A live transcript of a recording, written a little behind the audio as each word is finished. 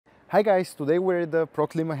Hi guys, today we're at the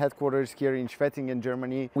ProClima headquarters here in Schwetzingen,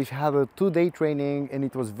 Germany. We've had a 2-day training and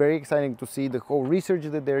it was very exciting to see the whole research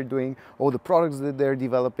that they're doing, all the products that they're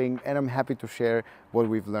developing, and I'm happy to share what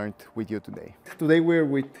we've learned with you today. Today we're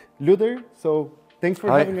with Luder, so thanks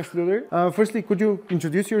for having us, Luder. Firstly, could you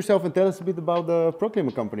introduce yourself and tell us a bit about the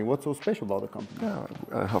ProClima company? What's so special about the company?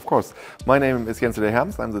 Yeah, of course. My name is Jens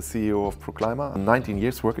Herms. I'm the CEO of ProClima. I'm 19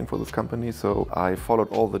 years working for this company, so I followed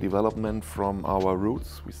all the development from our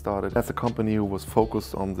roots. We started as a company who was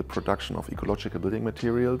focused on the production of ecological building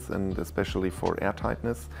materials and especially for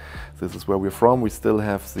airtightness. This is where we're from. We still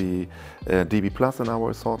have the DB Plus in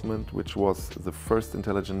our assortment, which was the first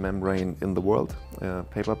intelligent membrane in the world,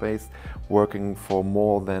 paper-based, working for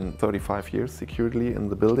more than 35 years securely in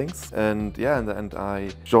the buildings. And yeah, and I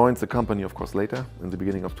joined the company, of course, later in the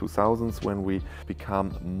beginning of 2000s when we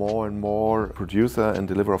become more and more producer and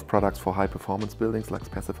deliverer of products for high performance buildings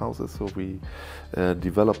like passive houses. So we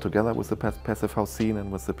developed together with the passive house scene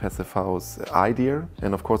and with the passive house idea.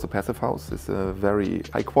 And of course, the passive house is a very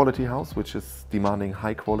high quality house, which is demanding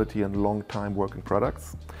high quality and long time working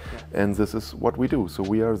products. Yeah. And this is what we do. So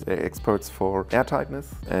we are the experts for airtightness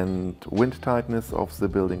and wind tightness of the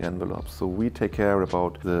building envelope. So we take care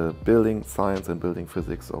about the building science and building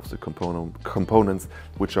physics of the components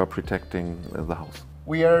which are protecting the house.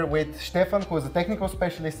 We are with Stefan, who is a technical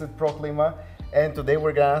specialist at ProClima, and today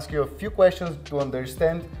we're going to ask you a few questions to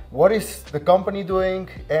understand what is the company doing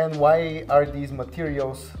and why are these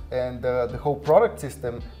materials and the whole product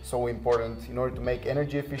system so important in order to make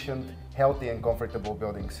energy efficient, healthy and comfortable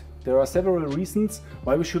buildings. There are several reasons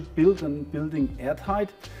why we should build a building airtight.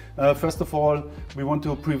 First of all, we want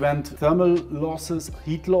to prevent thermal losses,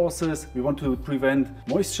 heat losses. We want to prevent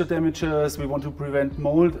moisture damages. We want to prevent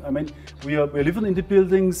mold. I mean, we're living in the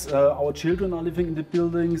buildings. Our children are living in the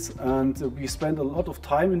buildings, and we spend a lot of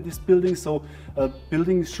time in these buildings. So a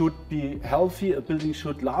building should be healthy. A building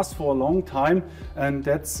should last for a long time, and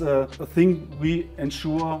that's a thing we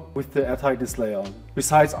ensure with the airtightness layer.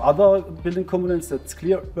 Besides other building components, that's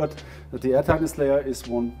clear, but the airtightness layer is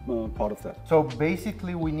one part of that. So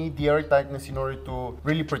basically we need the airtightness in order to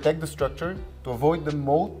really protect the structure, to avoid the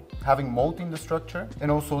mold, having mold in the structure, and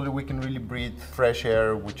also that we can really breathe fresh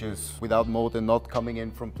air, which is without mold and not coming in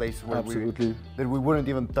from places where we wouldn't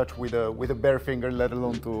even touch with a bare finger, let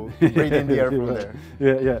alone to breathe in the air from there.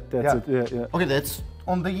 Yeah, that's it. Yeah. Okay, that's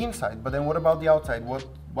on the inside, but then what about the outside?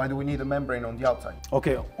 Why do we need a membrane on the outside?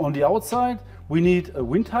 Okay, on the outside, we need a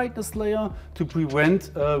wind tightness layer to prevent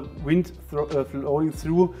wind flowing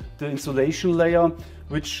through the insulation layer,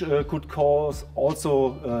 which could cause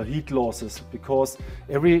also heat losses, because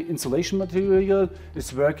every insulation material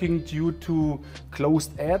is working due to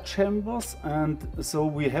closed air chambers, and so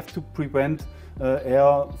we have to prevent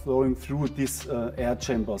air flowing through these air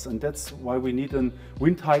chambers, and that's why we need a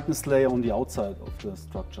wind tightness layer on the outside of the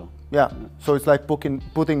structure. Yeah, so it's like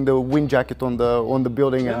putting the wind jacket on the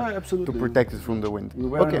building to protect it from the wind. We're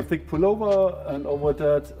wearing a thick pullover, and over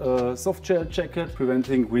that soft shell jacket,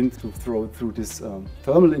 preventing wind to throw through this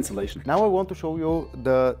thermal insulation. Now I want to show you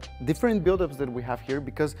the different buildups that we have here,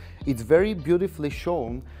 because it's very beautifully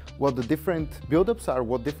shown what the different buildups are,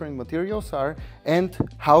 what different materials are, and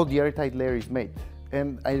how the airtight layer is made.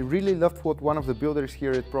 And I really loved what one of the builders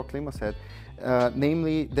here at ProClima said,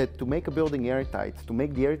 namely that to make a building airtight, to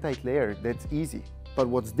make the airtight layer, that's easy. But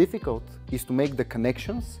what's difficult is to make the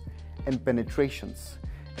connections and penetrations.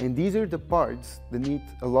 And these are the parts that need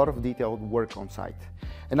a lot of detailed work on site.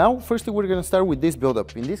 And now, firstly, we're going to start with this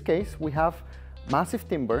buildup. In this case, we have massive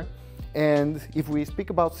timber. And if we speak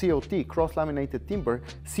about COT, cross-laminated timber,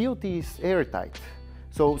 COT is airtight.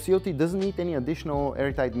 So COT doesn't need any additional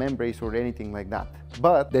airtight membranes or anything like that.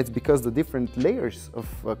 But that's because the different layers of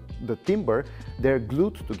the timber, they're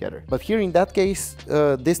glued together. But here in that case,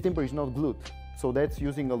 this timber is not glued. So that's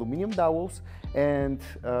using aluminum dowels, and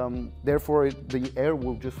therefore the air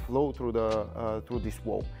will just flow through this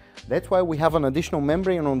wall. That's why we have an additional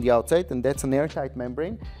membrane on the outside, and that's an airtight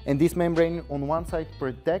membrane. And this membrane on one side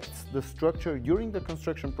protects the structure during the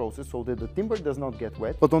construction process so that the timber does not get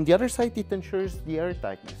wet, but on the other side it ensures the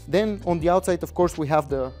airtightness. Then on the outside, of course, we have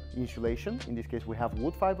the insulation. In this case we have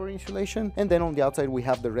wood fiber insulation, and then on the outside we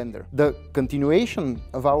have the render. The continuation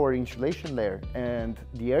of our insulation layer and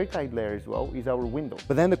the airtight layer as well is our window.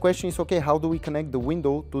 But then the question is, okay, how do we connect the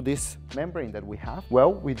window to this membrane that we have?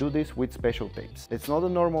 Well, we do this with special tapes. It's not a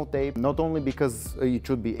normal tape, not only because it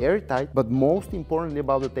should be airtight, but most importantly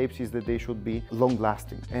about the tapes is that they should be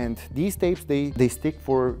long-lasting. And these tapes, they stick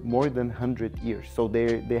for more than 100 years. So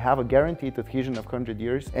they have a guaranteed adhesion of 100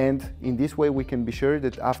 years. And in this way, we can be sure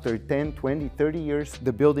that after after 10, 20, 30 years,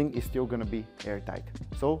 the building is still gonna be airtight.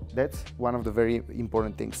 So that's one of the very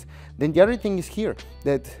important things. Then the other thing is here,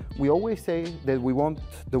 that we always say that we want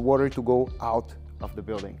the water to go out of the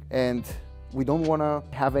building. And we don't want to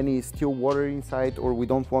have any still water inside, or we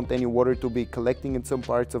don't want any water to be collecting in some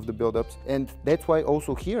parts of the buildups. And that's why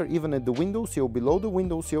also here, even at the window sill, below the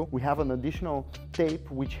window sill, we have an additional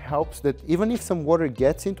tape which helps that even if some water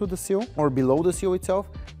gets into the sill or below the sill itself,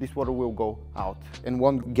 this water will go out and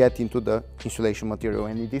won't get into the insulation material.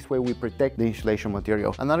 And in this way we protect the insulation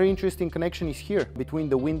material. Another interesting connection is here between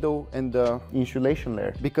the window and the insulation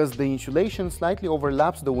layer, because the insulation slightly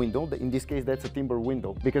overlaps the window. In this case, that's a timber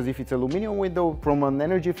window, because if it's aluminum window, from an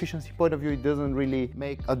energy efficiency point of view, it doesn't really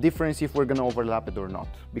make a difference if we're going to overlap it or not,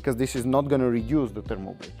 because this is not going to reduce the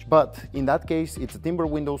thermal bridge. But in that case, it's a timber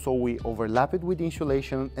window, so we overlap it with the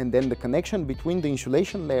insulation, and then the connection between the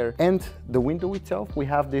insulation layer and the window itself, we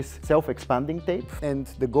have this self-expanding tape. And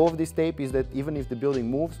the goal of this tape is that even if the building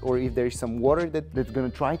moves, or if there is some water that's going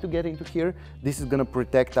to try to get into here, this is going to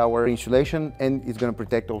protect our insulation, and it's going to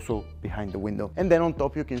protect also behind the window. And then on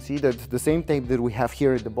top, you can see that the same tape that we have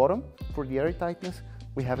here at the bottom for the airtightness,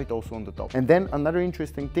 we have it also on the top. And then another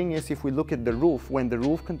interesting thing is, if we look at the roof, when the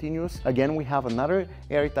roof continues, again we have another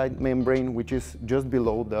airtight membrane which is just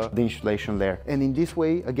below the insulation layer. And in this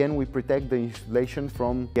way, again, we protect the insulation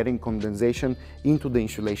from getting condensation into the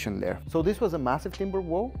insulation layer. So this was a massive timber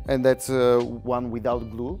wall, and that's one without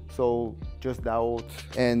glue, so just out.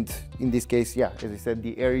 And in this case, yeah, as I said,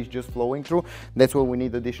 the air is just flowing through. That's why we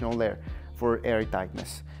need additional layer for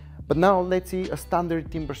airtightness. But now let's see a standard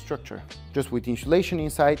timber structure, just with insulation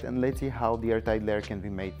inside, and let's see how the airtight layer can be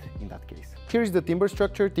made in that case. Here is the timber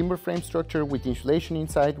structure, timber frame structure with insulation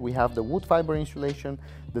inside. We have the wood fiber insulation,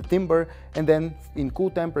 the timber, and then in cool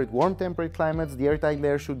temperate, warm temperate climates, the airtight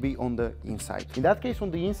layer should be on the inside. In that case,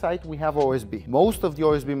 on the inside, we have OSB. Most of the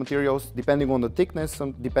OSB materials, depending on the thickness,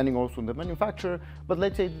 depending also on the manufacturer, but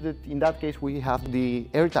let's say that in that case, we have the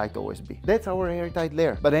airtight OSB. That's our airtight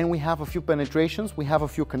layer. But then we have a few penetrations, we have a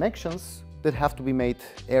few connections that have to be made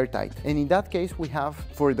airtight. And in that case, we have,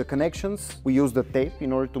 for the connections, we use the tape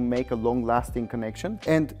in order to make a long-lasting connection.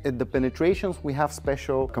 And at the penetrations, we have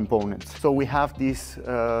special components. So we have these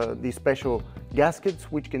special gaskets,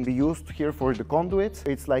 which can be used here for the conduits.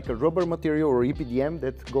 It's like a rubber material or EPDM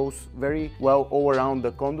that goes very well all around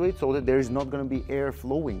the conduit, so that there is not going to be air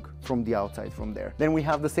flowing from the outside from there. Then we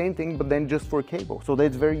have the same thing, but then just for cable. So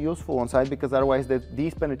that's very useful on site, because otherwise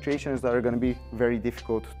these penetrations are going to be very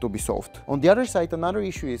difficult to be solved. On the other side, another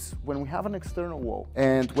issue is when we have an external wall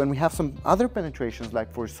and when we have some other penetrations, like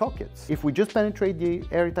for sockets, if we just penetrate the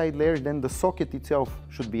airtight layer, then the socket itself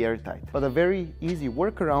should be airtight. But a very easy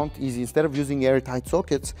workaround is, instead of using airtight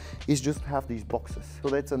sockets, is just have these boxes. So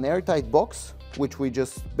that's an airtight box, which we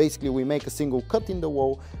just basically we make a single cut in the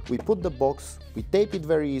wall, we put the box, we tape it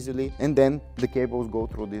very easily, and then the cables go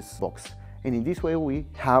through this box. And in this way we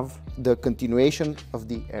have the continuation of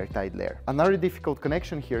the airtight layer. Another difficult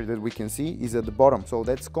connection here that we can see is at the bottom. So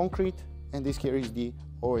that's concrete, and this here is the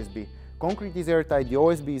OSB. Concrete is airtight, the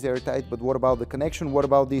OSB is airtight, but what about the connection? What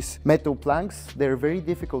about these metal planks? They're very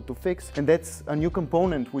difficult to fix, and that's a new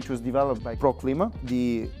component which was developed by Proclima.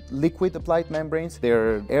 The liquid applied membranes,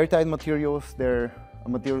 they're airtight materials, they're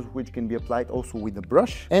materials which can be applied also with a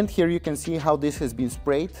brush. And here you can see how this has been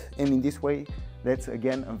sprayed, and in this way that's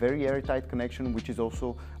again a very airtight connection, which is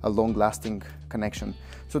also a long-lasting connection.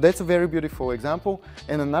 So that's a very beautiful example.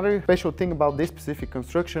 And another special thing about this specific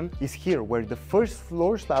construction is here, where the first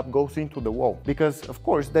floor slab goes into the wall, because of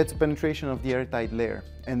course that's penetration of the airtight layer.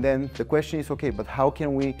 And then the question is, okay, but how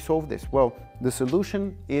can we solve this? Well, the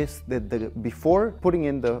solution is that before putting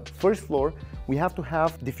in the first floor, we have to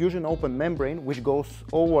have diffusion open membrane, which goes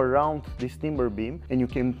all around this timber beam. And you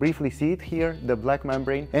can briefly see it here, the black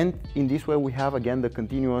membrane. And in this way, we have again the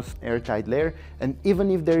continuous airtight layer. And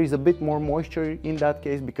even if there is a bit more moisture in that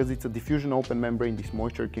case, because it's a diffusion open membrane, this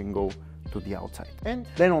moisture can go to the outside. And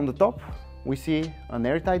then on the top, we see an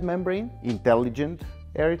airtight membrane, intelligent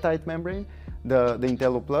airtight membrane, the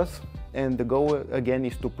Intello Plus. And the goal again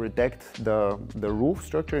is to protect the roof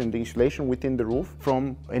structure and the insulation within the roof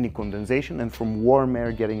from any condensation and from warm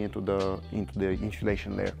air getting into the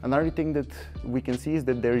insulation layer. Another thing that we can see is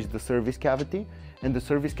that there is the service cavity, and the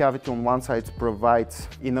service cavity on one side provides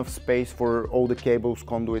enough space for all the cables,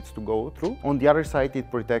 conduits to go through. On the other side, it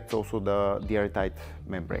protects also the airtight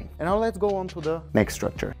membrane. And now let's go on to the next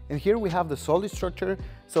structure. And here we have the solid structure.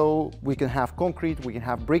 So we can have concrete, we can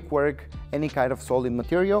have brickwork, any kind of solid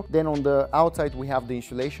material. Then on the outside we have the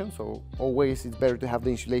insulation. So always it's better to have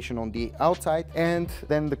the insulation on the outside. And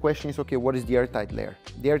then the question is, okay, what is the airtight layer?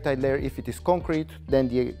 The airtight layer, if it is concrete, then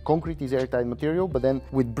the concrete is airtight material. But then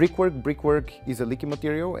with brickwork is a leaky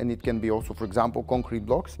material, and it can be also, for example, concrete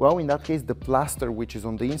blocks. Well, in that case, the plaster, which is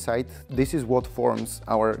on the inside, this is what forms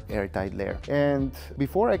our airtight layer. And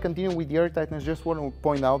before I continue with the airtightness, just want to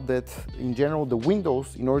point out that in general, the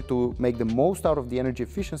windows, in order to make the most out of the energy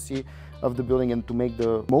efficiency of the building and to make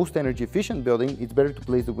the most energy efficient building, it's better to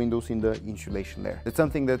place the windows in the insulation layer. It's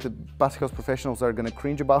something that the passive house professionals are going to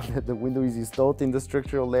cringe about, that the window is installed in the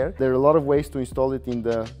structural layer. There are a lot of ways to install it in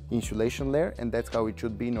the insulation layer, and that's how it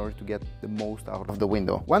should be in order to get the most out of the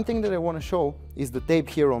window. One thing that I want to show is the tape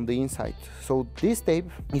here on the inside. So this tape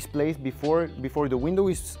is placed before the window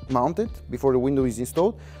is mounted, before the window is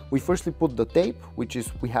installed. We firstly put the tape, which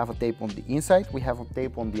is, we have a tape on the inside, we have a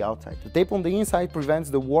tape on the outside. The tape on the inside prevents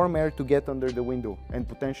the warm air to get under the window and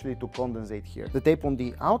potentially to condensate here. The tape on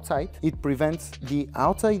the outside, it prevents the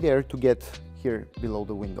outside air to get here below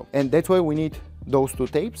the window. And that's why we need those two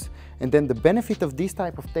tapes. And then the benefit of these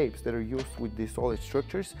type of tapes that are used with these solid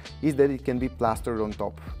structures is that it can be plastered on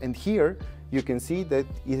top. And here you can see that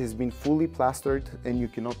it has been fully plastered and you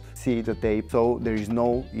cannot see the tape. So there is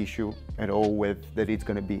no issue at all with that it's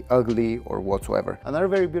going to be ugly or whatsoever. Another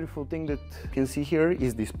very beautiful thing that you can see here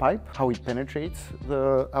is this pipe, how it penetrates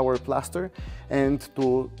our plaster. And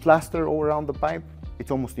to plaster all around the pipe,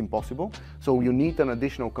 it's almost impossible. So you need an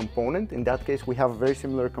additional component. In that case, we have a very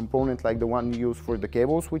similar component like the one you use for the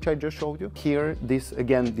cables, which I just showed you. Here,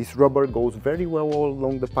 this rubber goes very well all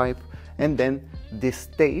along the pipe. And then this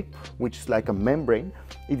tape, which is like a membrane,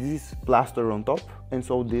 it is plastered on top. And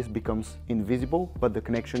so this becomes invisible, but the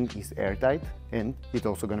connection is airtight and it's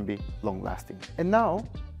also going to be long lasting. And now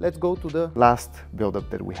let's go to the last buildup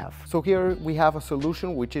that we have. So here we have a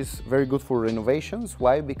solution which is very good for renovations.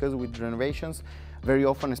 Why? Because with renovations, very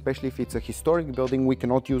often, especially if it's a historic building, we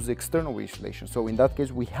cannot use external insulation. So in that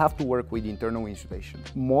case, we have to work with internal insulation.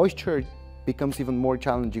 Moisture becomes even more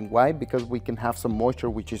challenging. Why? Because we can have some moisture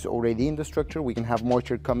which is already in the structure, we can have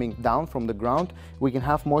moisture coming down from the ground, we can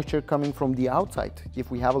have moisture coming from the outside. If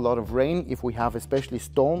we have a lot of rain, if we have especially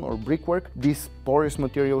stone or brickwork, these porous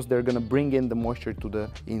materials, they're going to bring in the moisture to the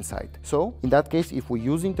inside. So in that case, if we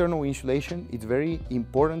use internal insulation, it's very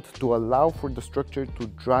important to allow for the structure to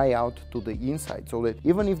dry out to the inside, so that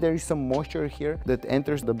even if there is some moisture here that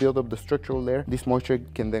enters the build of the structural layer, this moisture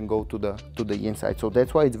can then go to the inside. So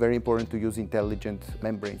that's why it's very important to use intelligent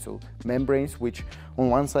membranes. So membranes which on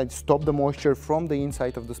one side stop the moisture from the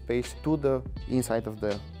inside of the space to the inside of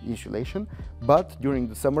the insulation, but during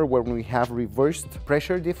the summer when we have reversed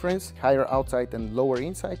pressure difference, higher outside and lower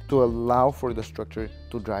inside, to allow for the structure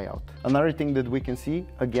to dry out. Another thing that we can see,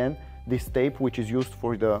 again, this tape which is used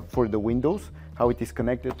for the windows, how it is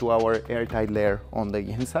connected to our airtight layer on the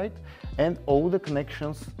inside, and all the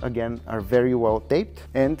connections again are very well taped,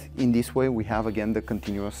 and in this way we have again the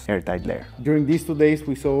continuous airtight layer. During these 2 days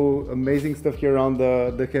we saw amazing stuff here around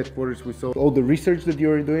the headquarters. We saw all the research that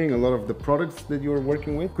you are doing, a lot of the products that you are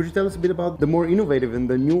working with. Could you tell us a bit about the more innovative and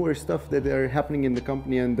the newer stuff that are happening in the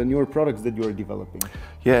company and the newer products that you are developing?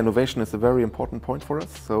 Yeah, innovation is a very important point for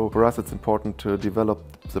us. So for us it's important to develop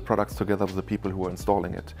the products together with the people who are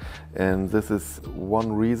installing it. And this is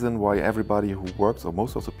one reason why everybody who works, or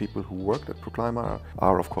most of the people who worked at Proclima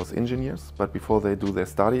are of course engineers, but before they do their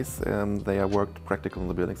studies, they are worked practical on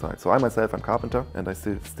the building site. So I myself, I'm carpenter, and I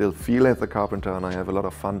still feel as a carpenter, and I have a lot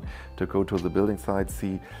of fun to go to the building site,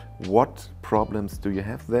 see what problems do you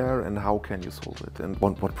have there and how can you solve it. And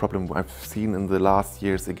one problem I've seen in the last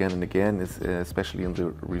years again and again is especially in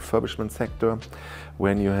the refurbishment sector,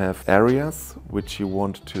 when you have areas which you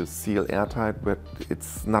want to seal airtight, but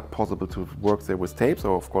it's not possible to work there with tapes,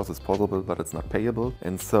 or of course it's possible, but it's not payable.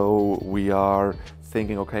 And so we are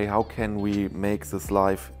thinking, okay, how can we make this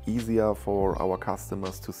life easier for our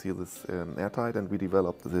customers to seal this airtight? And we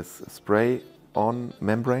developed this spray on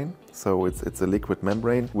membrane. So it's a liquid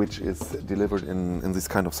membrane which is delivered in these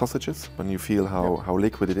kind of sausages, when you feel how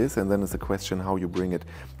liquid it is, and then it's a question how to bring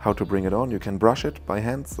it on. You can brush it by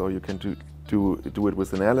hand, so you can do it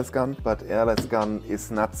with an airless gun, but airless gun is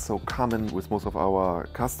not so common with most of our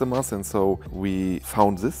customers, and so we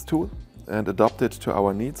found this tool and adapt it to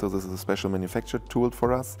our needs. So this is a special manufactured tool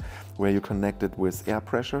for us, where you connect it with air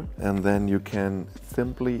pressure, and then you can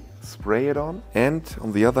simply spray it on. And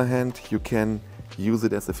on the other hand, you can use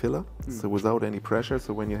it as a filler, so without any pressure.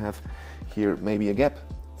 So when you have here maybe a gap,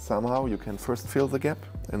 somehow you can first fill the gap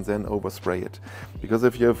and then overspray it. Because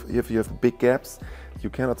if you have big gaps, you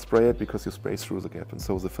cannot spray it because you spray through the gap, and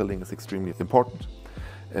so the filling is extremely important.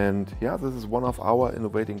 And yeah, this is one of our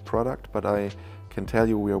innovating product, but I can tell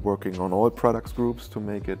you we are working on all products groups to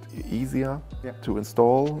make it easier to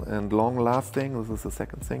install and long lasting. This is the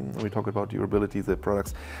second thing. We talk about durability, the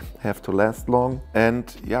products have to last long,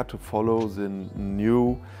 and yeah, to follow the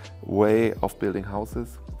new way of building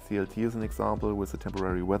houses. CLT is an example with the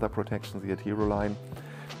temporary weather protection, the Hero line.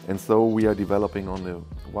 And so we are developing on the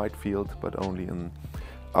wide field, but only in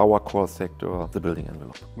our core sector, the building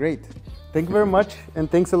envelope. Great. Thank you very much,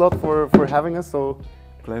 and thanks a lot for having us. So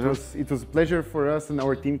Pleasure. It was a pleasure for us and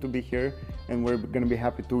our team to be here, and we're going to be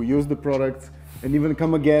happy to use the products and even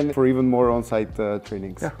come again for even more on-site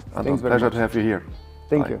trainings. Yeah, Thanks very pleasure much. to have you here.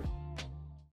 Thank Bye. you.